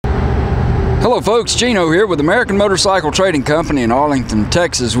Hello folks, Gino here with American Motorcycle Trading Company in Arlington,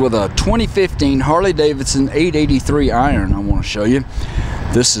 Texas with a 2015 Harley Davidson 883 iron I want to show you.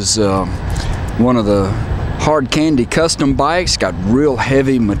 This is one of the hard candy custom bikes. Got real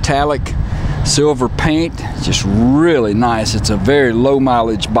heavy metallic silver paint, just really nice. It's a very low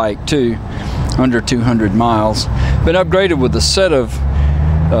mileage bike too, under 200 miles. Been upgraded with a set of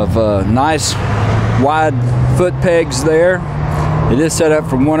nice wide foot pegs there. It is set up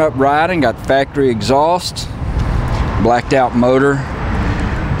for one-up riding, got factory exhaust, blacked out motor.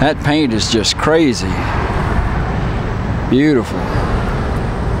 That paint is just crazy. Beautiful.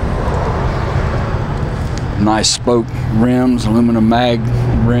 Nice spoke rims, aluminum mag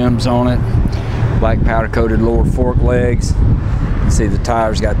rims on it. Black powder coated lower fork legs. You can see the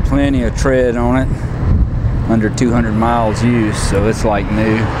tires got plenty of tread on it. Under 200 miles used, so it's like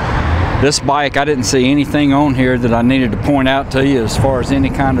new. This bike, I didn't see anything on here that I needed to point out to you as far as any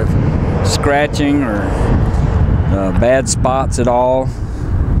kind of scratching or bad spots at all.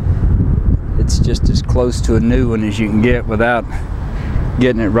 It's just as close to a new one as you can get without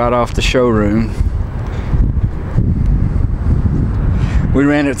getting it right off the showroom. We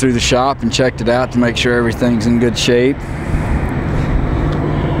ran it through the shop and checked it out to make sure everything's in good shape.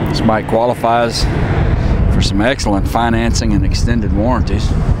 This bike qualifies for some excellent financing and extended warranties.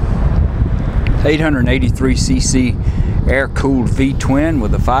 883cc air-cooled V-twin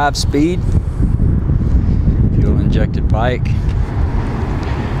with a 5-speed fuel-injected bike.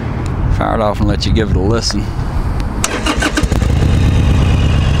 Fire it off and let you give it a listen.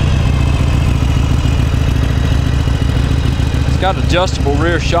 It's got adjustable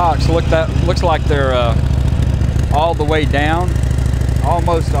rear shocks. Looks like they're all the way down,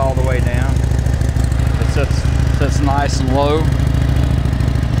 almost all the way down. It sits nice and low.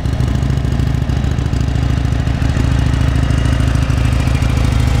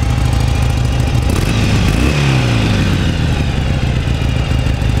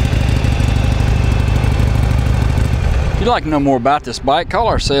 If you'd like to know more about this bike, call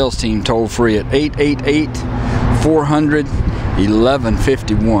our sales team toll-free at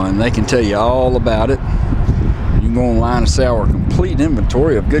 888-400-1151. They can tell you all about it. You can go online and see our complete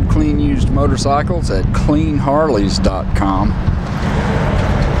inventory of good, clean, used motorcycles at cleanharleys.com.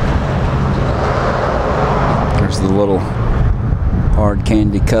 There's the little hard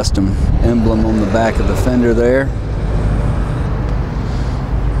candy custom emblem on the back of the fender there.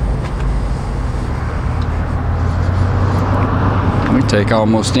 We take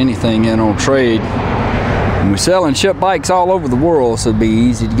almost anything in on trade, and we sell and ship bikes all over the world, so it'd be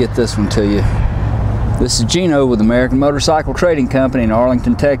easy to get this one to you. This is Gino with American Motorcycle Trading Company in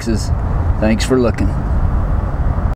Arlington, Texas. Thanks for looking.